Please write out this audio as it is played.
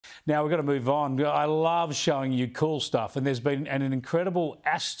Now, we've got to move on. I love showing you cool stuff, and there's been an incredible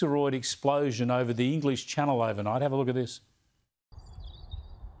asteroid explosion over the English Channel overnight. Have a look at this.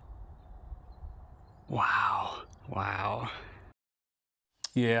 Wow. Wow.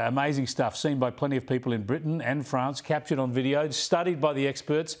 Yeah, amazing stuff, seen by plenty of people in Britain and France, captured on video, studied by the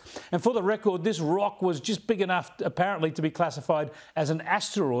experts. And for the record, this rock was just big enough, apparently, to be classified as an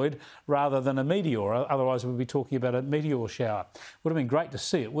asteroid rather than a meteor. Otherwise, we'd be talking about a meteor shower. Would have been great to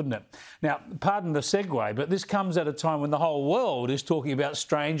see it, wouldn't it? Now, pardon the segue, but this comes at a time when the whole world is talking about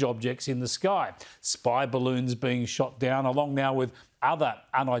strange objects in the sky. Spy balloons being shot down, along now with other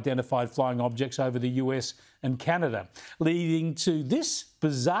unidentified flying objects over the US and Canada, leading to this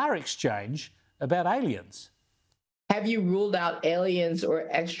bizarre exchange about aliens. Have you ruled out aliens or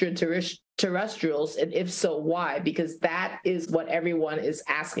extraterrestrials? And if so, why? Because that is what everyone is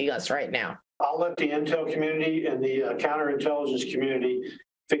asking us right now. I'll let the intel community and the counterintelligence community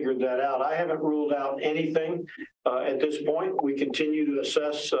figure that out. I haven't ruled out anything at this point. We continue to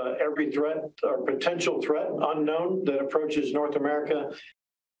assess every threat or potential threat unknown that approaches North America.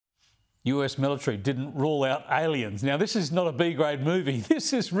 US military didn't rule out aliens. Now, this is not a B-grade movie.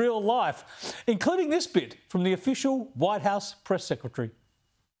 This is real life, including this bit from the official White House press secretary.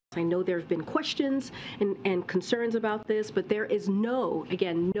 I know there have been questions and concerns about this, but there is no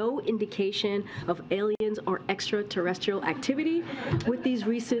indication of aliens or extraterrestrial activity with these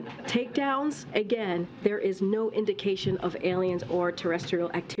recent takedowns. Again, there is no indication of aliens or terrestrial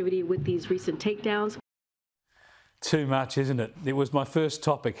activity with these recent takedowns. Too much, isn't it? It was my first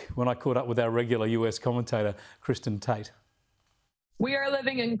topic when I caught up with our regular US commentator, Kristin Tate. We are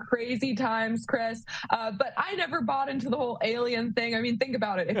living in crazy times, Chris, but I never bought into the whole alien thing. I mean, think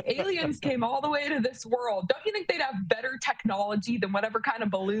about it. If aliens came all the way to this world, don't you think they'd have better technology than whatever kind of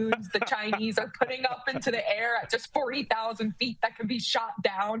balloons the Chinese are putting up into the air at just 40,000 feet that can be shot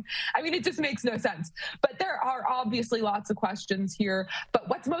down? I mean, it just makes no sense. But there are obviously lots of questions here. But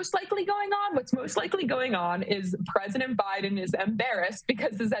what's most likely going on? What's most likely going on is President Biden is embarrassed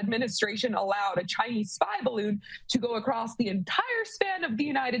because his administration allowed a Chinese spy balloon to go across the entire span of the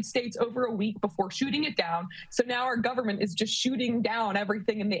United States over a week before shooting it down. So now our government is just shooting down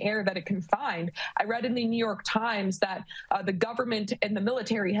everything in the air that it can find. I read in the New York Times that the government and the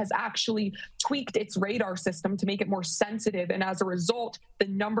military has actually tweaked its radar system to make it more sensitive. And as a result, the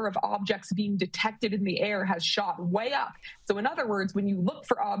number of objects being detected in the air has shot way up. So in other words, when you look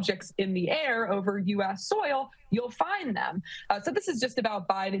for objects in the air over U.S. soil, you'll find them. So this is just about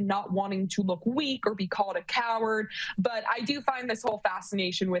Biden not wanting to look weak or be called a coward. But I do find this whole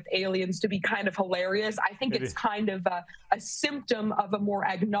fascination with aliens to be kind of hilarious. I think it's kind of a symptom of a more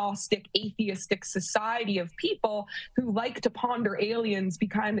agnostic, atheistic society of people who like to ponder aliens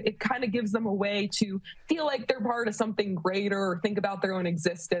because it kind of gives them a way to feel like they're part of something greater or think about their own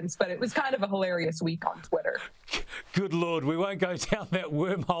existence. But it was kind of a hilarious week on Twitter. Good Lord, we won't go down that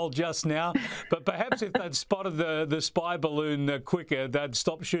wormhole just now, but perhaps if they'd spotted the spy balloon quicker, they'd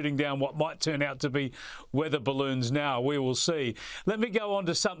stop shooting down what might turn out to be weather balloons now. We will see. Let me go on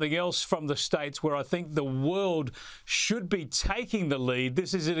to something else from the States where I think the world should be taking the lead.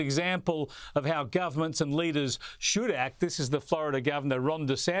 This is an example of how governments and leaders should act. This is the Florida Governor, Ron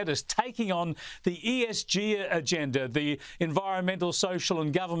DeSantis, taking on the ESG agenda, the environmental, social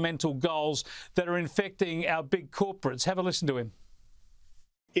and governmental goals that are infecting our big corporates. Have a listen to him.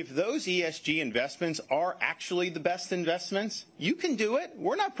 If those ESG investments are actually the best investments, you can do it.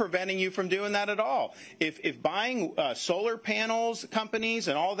 We're not preventing you from doing that at all. If buying solar panels companies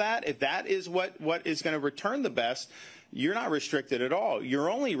and all that, if that is what is going to return the best, you're not restricted at all. You're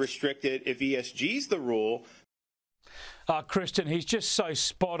only restricted if ESG is the rule. Kristin, he's just so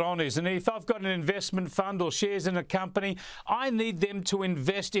spot on, isn't he? If I've got an investment fund or shares in a company, I need them to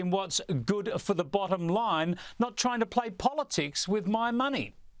invest in what's good for the bottom line, not trying to play politics with my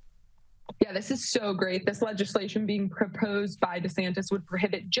money. Yeah, this is so great. This legislation being proposed by DeSantis would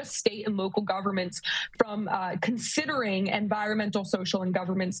prohibit just state and local governments from considering environmental, social, and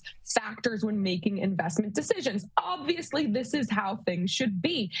governance factors when making investment decisions. Obviously, this is how things should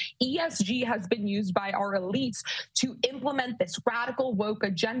be. ESG has been used by our elites to implement this radical woke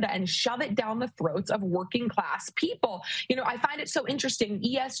agenda and shove it down the throats of working class people. You know, I find it so interesting.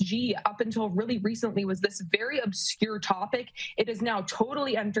 ESG, up until really recently, was this very obscure topic. It has now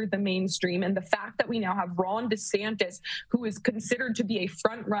totally entered the mainstream. And the fact that we now have Ron DeSantis, who is considered to be a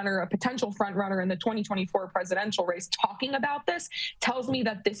front runner, a potential front runner in the 2024 presidential race, talking about this, tells me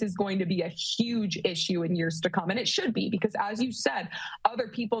that this is going to be a huge issue in years to come. And it should be, because as you said, other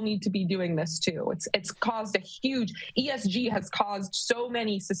people need to be doing this too. It's caused a huge, ESG has caused so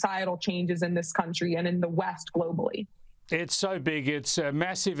many societal changes in this country and in the West globally. It's so big. It's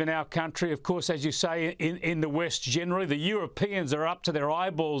massive in our country. Of course, as you say, in the West generally, the Europeans are up to their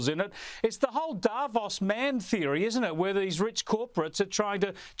eyeballs in it. It's the whole Davos man theory, isn't it, where these rich corporates are trying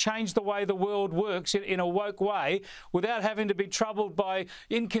to change the way the world works in a woke way without having to be troubled by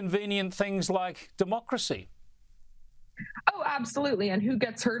inconvenient things like democracy. Oh, absolutely. And who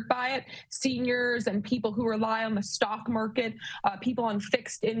gets hurt by it? Seniors and people who rely on the stock market, people on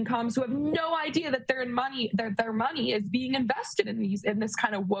fixed incomes who have no idea that their money is being invested in this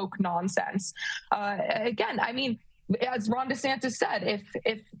kind of woke nonsense. Again, I mean, as Ron DeSantis said,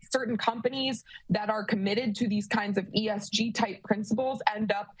 if certain companies that are committed to these kinds of ESG type principles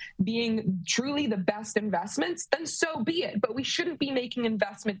end up being truly the best investments, then so be it. But we shouldn't be making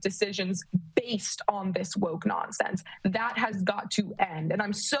investment decisions based on this woke nonsense. That has got to end. And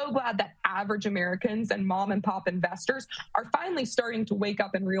I'm so glad that average Americans and mom and pop investors are finally starting to wake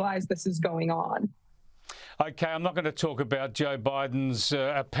up and realize this is going on. OK, I'm not going to talk about Joe Biden's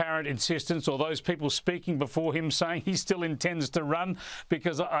apparent insistence or those people speaking before him saying he still intends to run,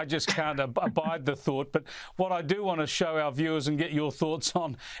 because I just can't abide the thought. But what I do want to show our viewers and get your thoughts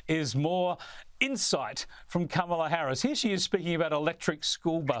on is more insight from Kamala Harris. Here she is speaking about electric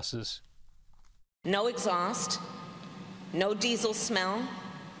school buses. No exhaust, no diesel smell.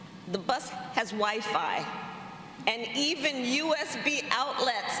 The bus has Wi-Fi and even USB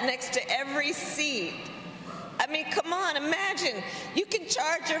outlets next to every seat. I mean, come on, imagine. You can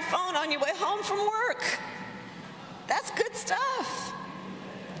charge your phone on your way home from work. That's good stuff.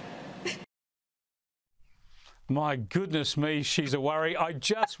 My goodness me, she's a worry. I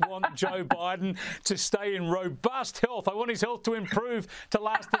just want Joe Biden to stay in robust health. I want his health to improve to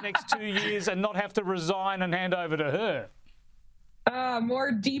last the next 2 years and not have to resign and hand over to her.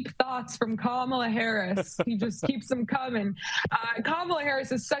 More deep thoughts from Kamala Harris. He just keeps them coming. Kamala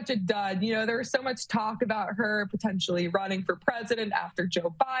Harris is such a dud. You know, there was so much talk about her potentially running for president after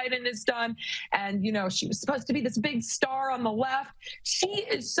Joe Biden is done. And, you know, she was supposed to be this big star on the left. She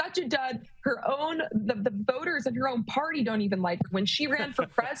is such a dud. The voters in her own party don't even like her. When she ran for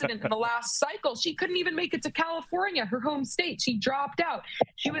president in the last cycle, she couldn't even make it to California, her home state. She dropped out.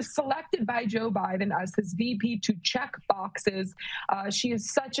 She was selected by Joe Biden as his VP to check boxes. She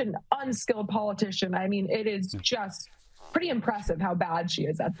is such an unskilled politician. I mean, it is just pretty impressive how bad she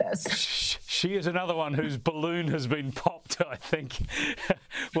is at this. She is another one whose balloon has been popped, I think.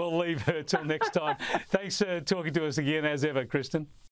 We'll leave her till next time. Thanks for talking to us again, as ever, Kristin.